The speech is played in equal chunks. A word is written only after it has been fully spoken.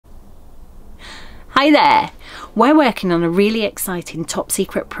Hi there! We're working on a really exciting top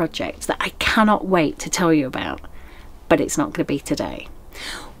secret project that I cannot wait to tell you about, but it's not going to be today.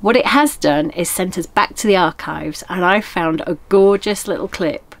 What it has done is sent us back to the archives, and I found a gorgeous little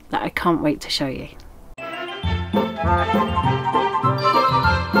clip that I can't wait to show you.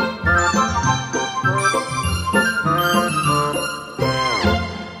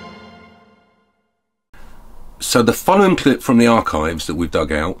 So the following clip from the archives that we've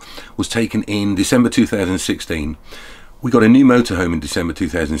dug out was taken in December 2016. We got a new motorhome in December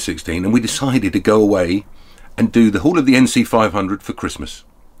 2016 and we decided to go away and do the whole of the NC500 for Christmas.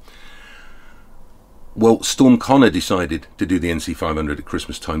 Well, Storm Conor decided to do the NC500 at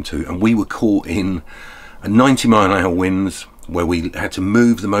Christmas time too, and we were caught in 90-mile-an-hour winds where we had to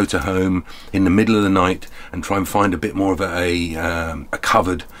move the motorhome in the middle of the night and try and find a bit more of a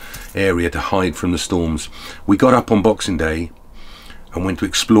covered area to hide from the storms. We got up on Boxing Day and went to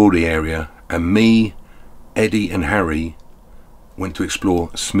explore the area, and me, Eddie and Harry went to explore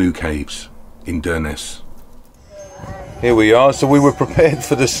Smoo Caves in Durness. Here we are. So we were prepared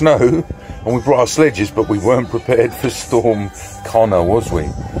for the snow and we brought our sledges, but we weren't prepared for Storm Conor, was we?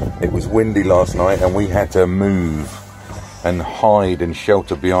 It was windy last night and we had to move and hide and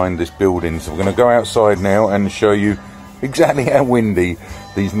shelter behind this building. So we're going to go outside now and show you exactly how windy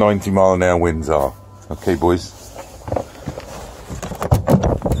these 90-mile-an-hour winds are. Okay, boys.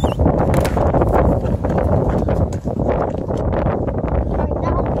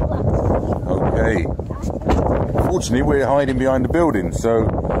 Okay. Fortunately, we're hiding behind the building, so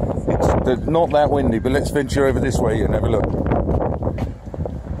it's not that windy, but let's venture over this way and have a look.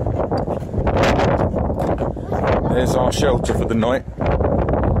 There's our shelter for the night. The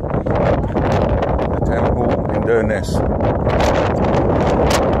town hall in Durness.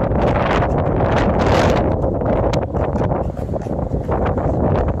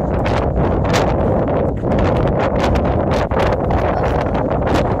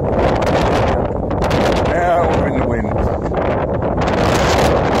 Now we're in the wind.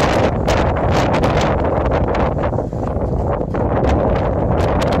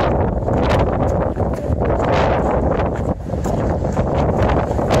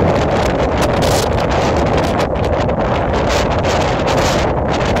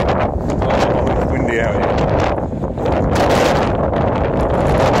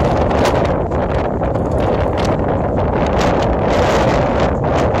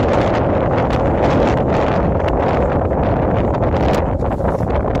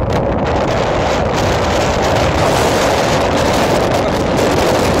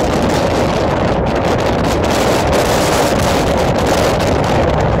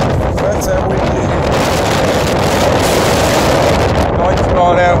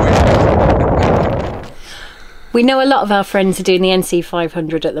 We know a lot of our friends are doing the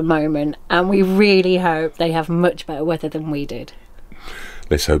NC500 at the moment, and we really hope they have much better weather than we did.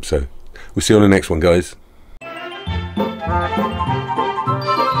 Let's hope so. We'll see you on the next one, guys.